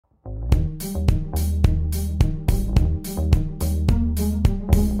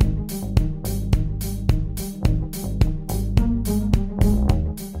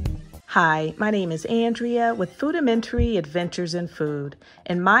Hi, my name is Andrea with Foodamentary Adventures in Food.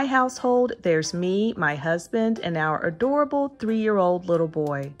 In my household, there's me, my husband, and our adorable 3-year-old little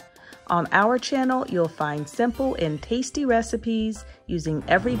boy. On our channel, you'll find simple and tasty recipes using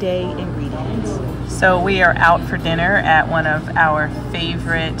everyday ingredients. So we are out for dinner at one of our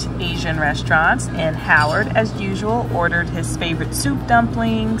favorite Asian restaurants, and Howard, as usual, ordered his favorite soup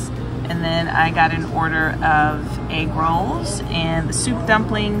dumplings. And then I got an order of egg rolls, and the soup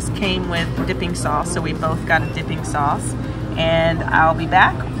dumplings came with dipping sauce, so we both got a dipping sauce. And I'll be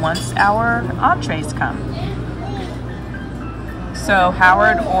back once our entrees come. So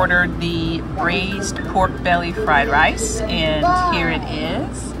Howard ordered the braised pork belly fried rice, and here it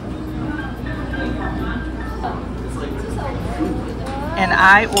is. And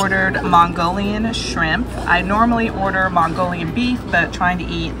I ordered Mongolian shrimp. I normally order Mongolian beef, but trying to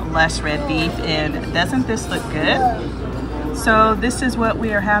eat less red beef, and doesn't this look good? So this is what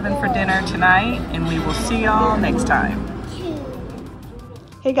we are having for dinner tonight, and we will see y'all next time.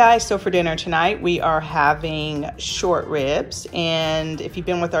 Hey guys, so for dinner tonight, we are having short ribs, and if you've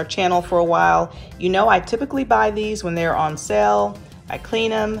been with our channel for a while, you know I typically buy these when they're on sale. I clean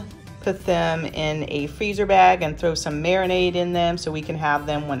them, put them in a freezer bag, and throw some marinade in them so we can have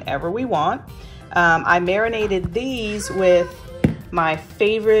them whenever we want. I marinated these with my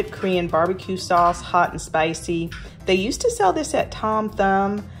favorite Korean barbecue sauce, hot and spicy. They used to sell this at Tom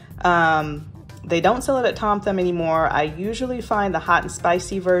Thumb. They don't sell it at Tom Thumb anymore. I usually find the hot and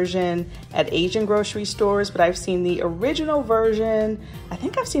spicy version at Asian grocery stores, but I've seen the original version. I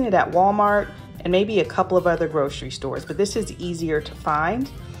think I've seen it at Walmart and maybe a couple of other grocery stores, but this is easier to find.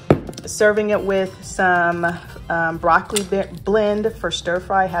 Serving it with some broccoli blend for stir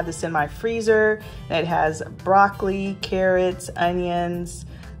fry. I have this in my freezer, and it has broccoli, carrots, onions,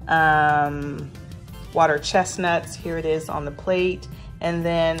 water chestnuts. Here it is on the plate. And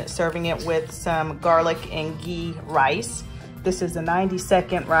then serving it with some garlic and ghee rice. This is a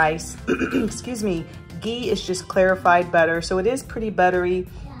 90-second rice. Excuse me. Ghee is just clarified butter, so it is pretty buttery,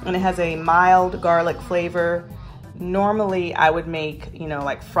 and it has a mild garlic flavor. Normally I would make, you know,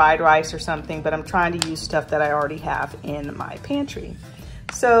 like fried rice or something, but I'm trying to use stuff that I already have in my pantry.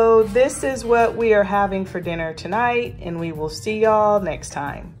 So this is what we are having for dinner tonight, and we will see y'all next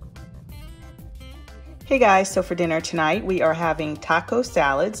time. Hey guys, so for dinner tonight, we are having taco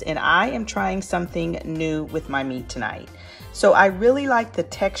salads, and I am trying something new with my meat tonight. So I really like the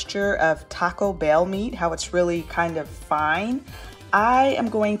texture of Taco Bell meat, how it's really kind of fine. I am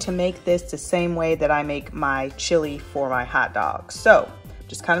going to make this the same way that I make my chili for my hot dogs. So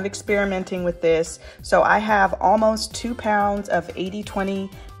just kind of experimenting with this. So I have almost 2 pounds of 80/20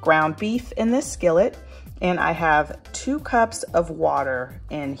 ground beef in this skillet, and I have 2 cups of water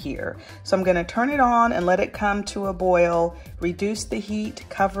in here. So I'm gonna turn it on and let it come to a boil, reduce the heat,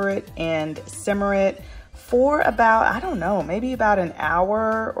 cover it, and simmer it for about, I don't know, maybe about an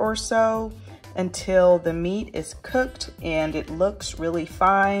hour or so, until the meat is cooked and it looks really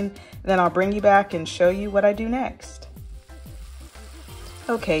fine. Then I'll bring you back and show you what I do next.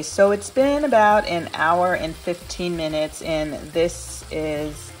 Okay, so it's been about an hour and 15 minutes, and this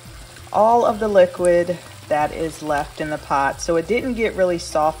is all of the liquid that is left in the pot. So it didn't get really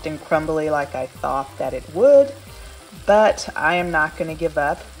soft and crumbly like I thought that it would, but I am not gonna give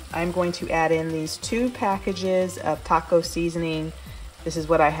up. I'm going to add in these 2 packages of taco seasoning. This is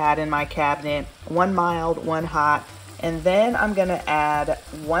what I had in my cabinet, 1 mild, 1 hot. And then I'm gonna add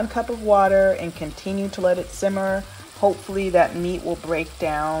 1 cup of water and continue to let it simmer. Hopefully that meat will break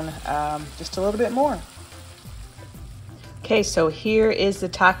down just a little bit more. Okay, so here is the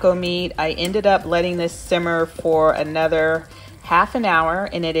taco meat. I ended up letting this simmer for another half an hour,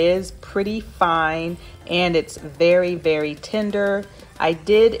 and it is pretty fine, and it's very, very tender. I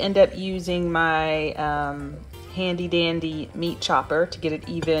did end up using my handy dandy meat chopper to get it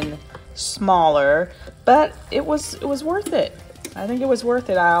even smaller, but it was worth it. I think it was worth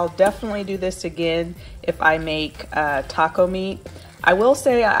it. I'll definitely do this again if I make taco meat. I will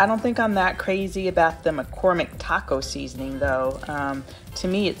say I don't think I'm that crazy about the McCormick taco seasoning though. To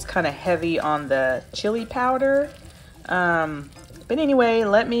me it's kind of heavy on the chili powder. But anyway,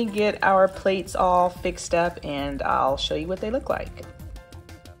 let me get our plates all fixed up and I'll show you what they look like.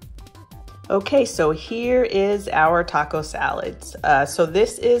 Okay, so here is our taco salads. So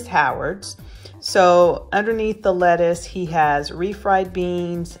this is Howard's. So underneath the lettuce, he has refried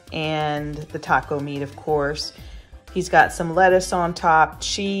beans and the taco meat, of course. He's got some lettuce on top,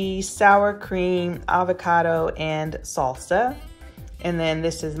 cheese, sour cream, avocado, and salsa. And then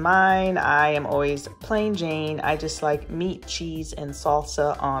this is mine. I am always plain Jane. I just like meat, cheese, and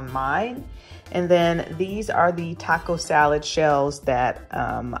salsa on mine. And then these are the taco salad shells that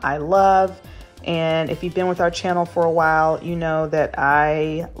I love. And if you've been with our channel for a while, you know that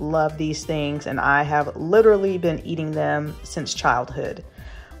I love these things and I have literally been eating them since childhood.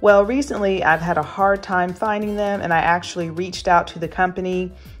 Well, recently I've had a hard time finding them, and I actually reached out to the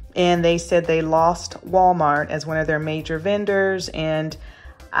company and they said they lost Walmart as one of their major vendors, and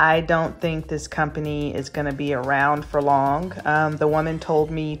I don't think this company is going to be around for long. The woman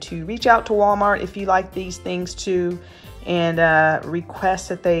told me to reach out to Walmart if you like these things too, and request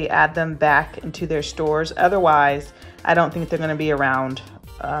that they add them back into their stores. Otherwise, I don't think they're going to be around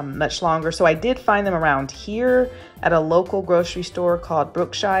much longer. So I did find them around here at a local grocery store called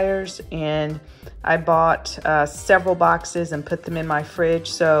Brookshire's, and I bought several boxes and put them in my fridge.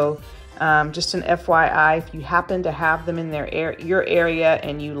 So just an FYI, if you happen to have them in your area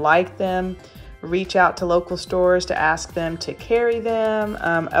and you like them, reach out to local stores to ask them to carry them.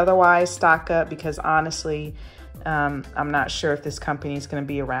 Otherwise, stock up, because honestly, I'm not sure if this company is going to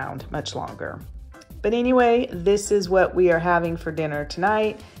be around much longer. But anyway, this is what we are having for dinner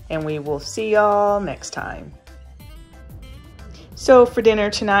tonight, and we will see y'all next time. So for dinner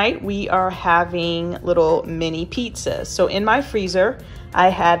tonight, we are having little mini pizzas. So in my freezer, I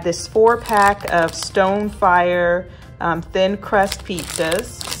had this 4-pack of Stone Fire thin crust pizzas.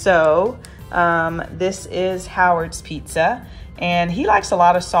 So this is Howard's pizza, and he likes a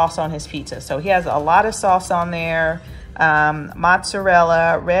lot of sauce on his pizza. So he has a lot of sauce on there,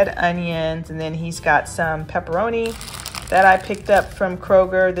 mozzarella, red onions, and then he's got some pepperoni that I picked up from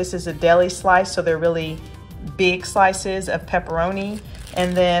Kroger. This is a deli slice, so they're really big slices of pepperoni.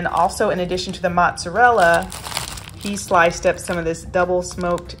 And then also, in addition to the mozzarella, he sliced up some of this double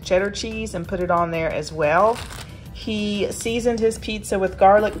smoked cheddar cheese and put it on there as well. He seasoned his pizza with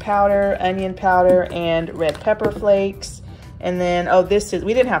garlic powder, onion powder, and red pepper flakes. And then, oh,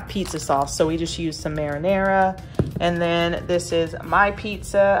 we didn't have pizza sauce, so we just used some marinara. And then this is my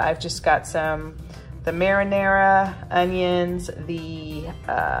pizza. I've just got the marinara, onions, the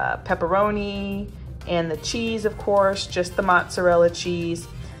pepperoni, and the cheese, of course, just the mozzarella cheese.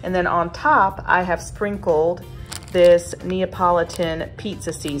 And then on top, I have sprinkled this Neapolitan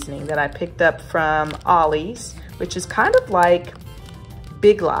pizza seasoning that I picked up from Ollie's, which is kind of like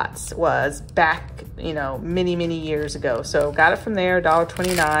Big Lots was back, you know, many years ago. So got it from there,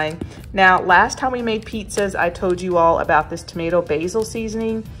 $1.29. Now, last time we made pizzas, I told you all about this tomato basil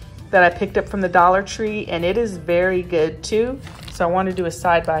seasoning that I picked up from the Dollar Tree, and it is very good too. So I want to do a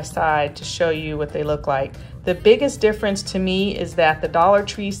side-by-side to show you what they look like. The biggest difference to me is that the Dollar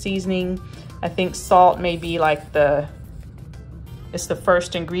Tree seasoning, I think salt may be like it's the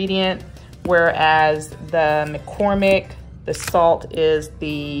first ingredient, whereas the McCormick, the salt is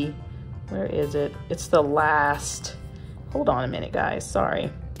the, where is it? It's the last. Hold on a minute, guys,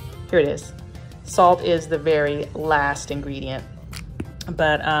 sorry. Here it is. Salt is the very last ingredient,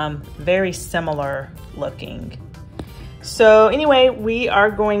 but very similar looking. So anyway, we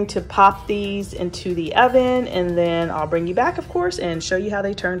are going to pop these into the oven, and then I'll bring you back, of course, and show you how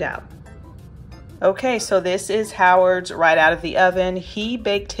they turned out. Okay, so this is Howard's right out of the oven. He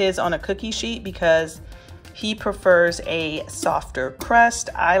baked his on a cookie sheet because he prefers a softer crust.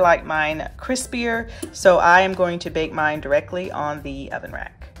 I like mine crispier, so I am going to bake mine directly on the oven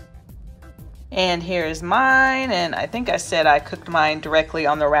rack. And here's mine, and I think I said I cooked mine directly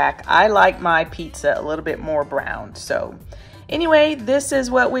on the rack. I like my pizza a little bit more browned. So anyway, this is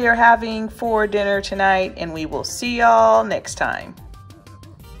what we are having for dinner tonight, and we will see y'all next time.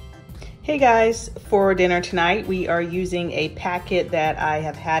 Hey guys, for dinner tonight, we are using a packet that I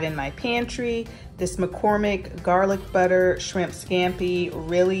have had in my pantry. This McCormick garlic butter shrimp scampi,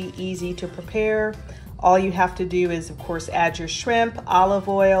 really easy to prepare. All you have to do is, of course, add your shrimp, olive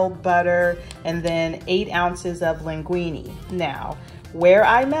oil, butter, and then 8 ounces of linguine. Now, where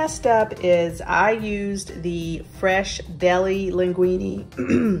I messed up is I used the fresh deli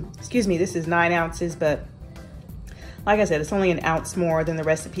linguine. Excuse me, this is 9 ounces, but like I said, it's only an ounce more than the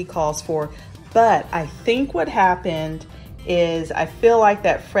recipe calls for. But I think what happened is I feel like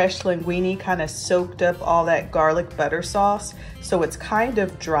that fresh linguine kind of soaked up all that garlic butter sauce, so it's kind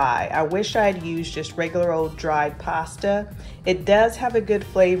of dry. I wish I'd used just regular old dried pasta. It does have a good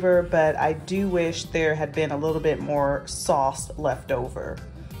flavor, but I do wish there had been a little bit more sauce left over.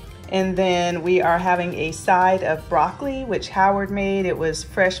 And then we are having a side of broccoli, which Howard made. It was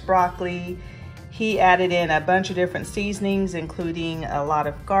fresh broccoli. He added in a bunch of different seasonings, including a lot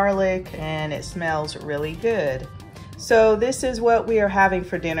of garlic, and it smells really good. So this is what we are having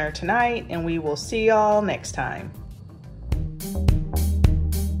for dinner tonight, and we will see y'all next time.